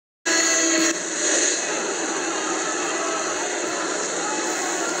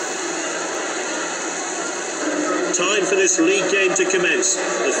for this league game to commence.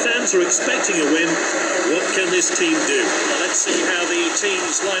 The fans are expecting a win. What can this team do? Well, let's see how the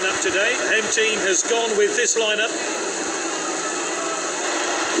teams line up today. The home team has gone with this lineup.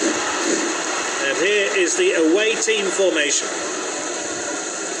 And here is the away team formation.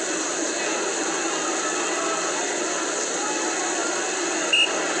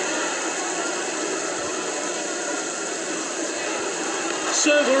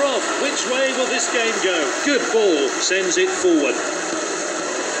 Server off. Which way will this game go? Good ball. Sends it forward.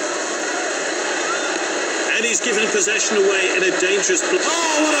 And he's given possession away in a dangerous play.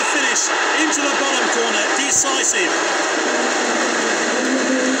 Oh, what a finish! Into the bottom corner. Decisive.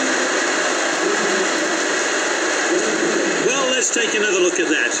 Well, let's take another look at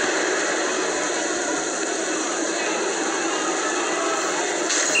that.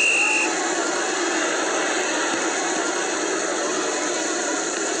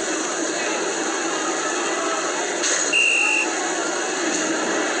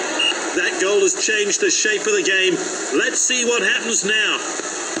 That goal has changed the shape of the game. Let's see what happens now.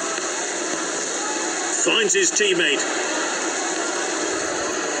 Finds his teammate.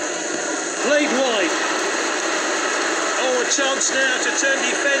 Played wide. Oh, a chance now to turn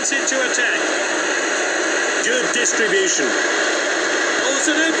defence into attack. Good distribution. Oh, there's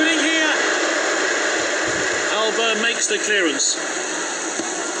an opening here. Alba makes the clearance.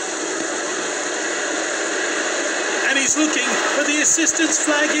 And he's looking, but the assistance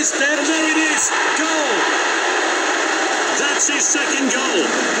flag is there. And there it is! Goal! That's his second goal.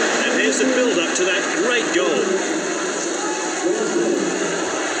 And here's the build-up to that great goal.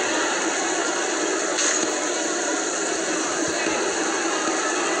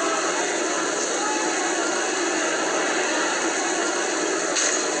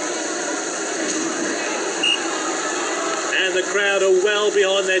 And the crowd are well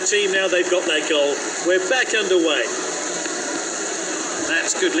behind their team now they've got their goal. We're back underway.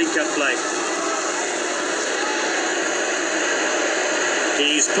 That's good link-up play.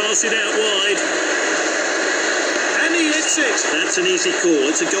 He's passed it out wide. And he hits it. That's an easy call.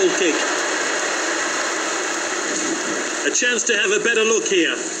 It's a goal kick. A chance to have a better look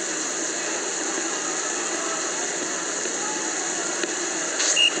here.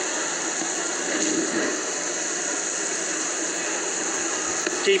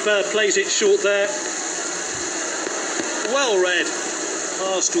 Keeper plays it short there. Well read.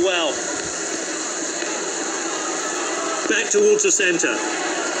 Passed well. Back towards the centre.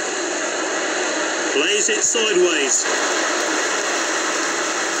 Plays it sideways.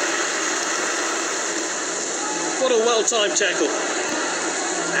 What a well-timed tackle.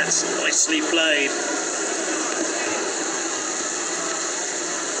 That's nicely played.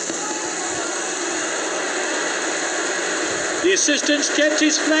 The assistant's kept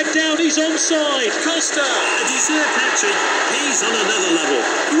his flag down. He's onside. Costa. A deserved hat-trick. He's on another level.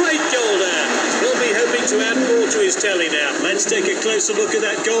 Great goal there. He'll be hoping to add more to his tally now. Let's take a closer look at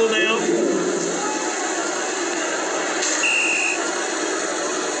that goal now.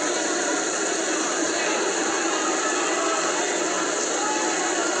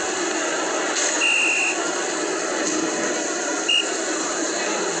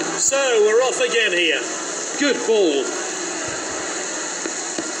 So we're off again here. Good ball.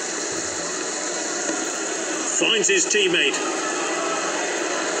 Finds his teammate.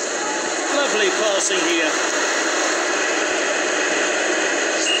 Lovely passing here.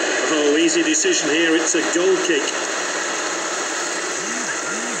 Oh, easy decision here. It's a goal kick.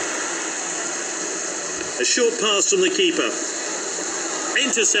 A short pass from the keeper.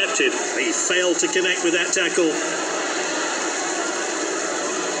 Intercepted. He failed to connect with that tackle.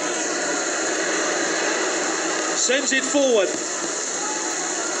 Sends it forward.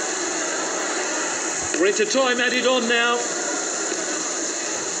 We're into time added on now.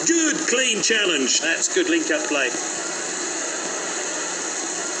 Good, clean challenge. That's good link-up play.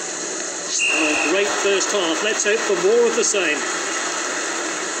 Oh, great first half. Let's hope for more of the same.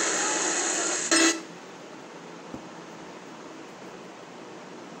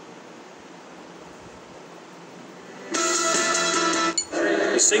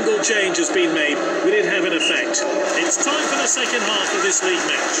 A single change has been made. Will it have an effect? It's time for the second half of this league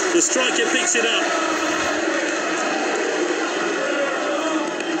match. The striker picks it up.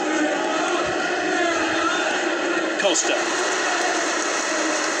 Costa.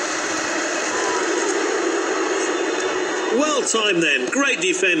 Well timed then. Great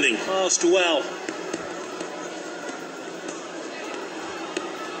defending. Passed well.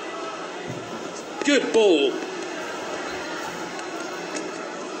 Good ball.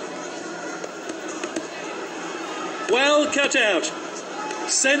 Well cut out.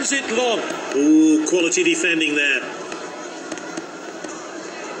 Sends it long. Ooh, quality defending there.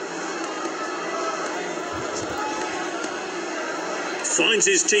 Finds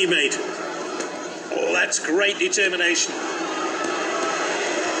his teammate. Oh, that's great determination.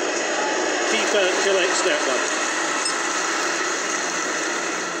 Keeper collects that one.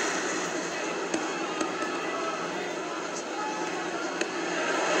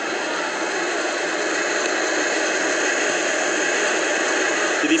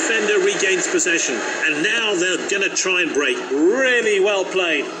 The defender regains possession, and now they're going to try and break. Really well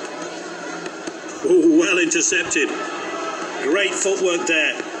played. Oh, well intercepted. Great footwork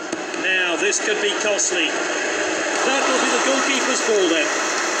there. Now, this could be costly. That will be the goalkeeper's ball then.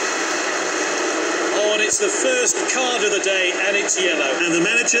 Oh, and it's the first card of the day, and it's yellow. And the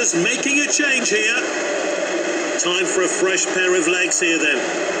manager's making a change here. Time for a fresh pair of legs here then.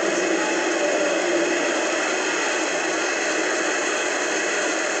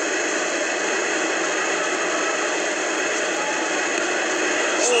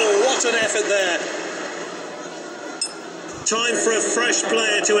 Oh, what an effort there. Time for a fresh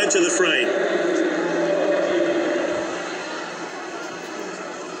player to enter the fray.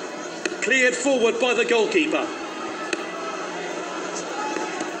 Cleared forward by the goalkeeper.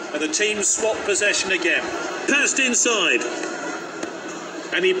 And the team swap possession again. Passed inside.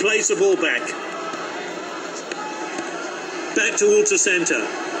 And he plays the ball back. Back towards the centre.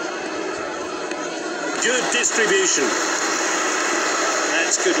 Good distribution.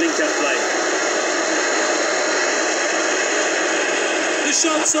 That's good link-up play. The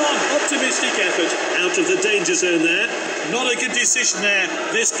shot's on. Optimistic effort. Out of the danger zone there. Not a good decision there.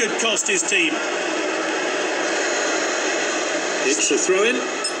 This could cost his team. It's a throw-in.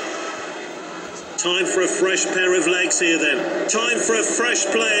 Time for a fresh pair of legs here then. Time for a fresh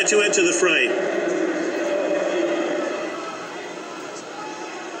player to enter the fray.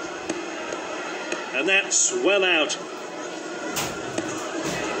 And that's well out.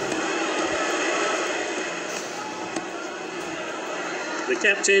 The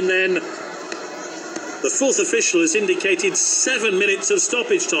captain then. The fourth official has indicated 7 minutes of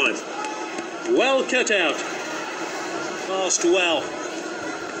stoppage time. Well cut out. Passed well.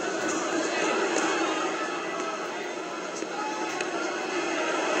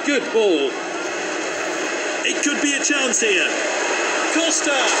 Good ball. It could be a chance here.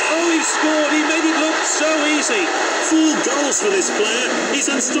 Costa. Oh, he scored. He made it look so easy. 4 goals for this player. He's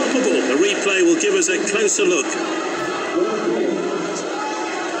unstoppable. The replay will give us a closer look.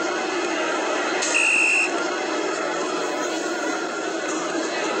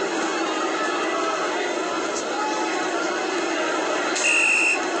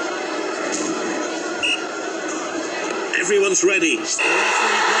 Everyone's ready. The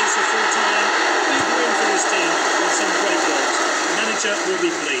referee blows for full time. Big win for this team and some great goals. The manager will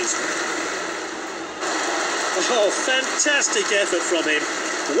be pleased. Oh, fantastic effort from him.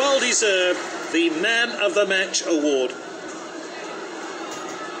 Well deserved. The Man of the Match award.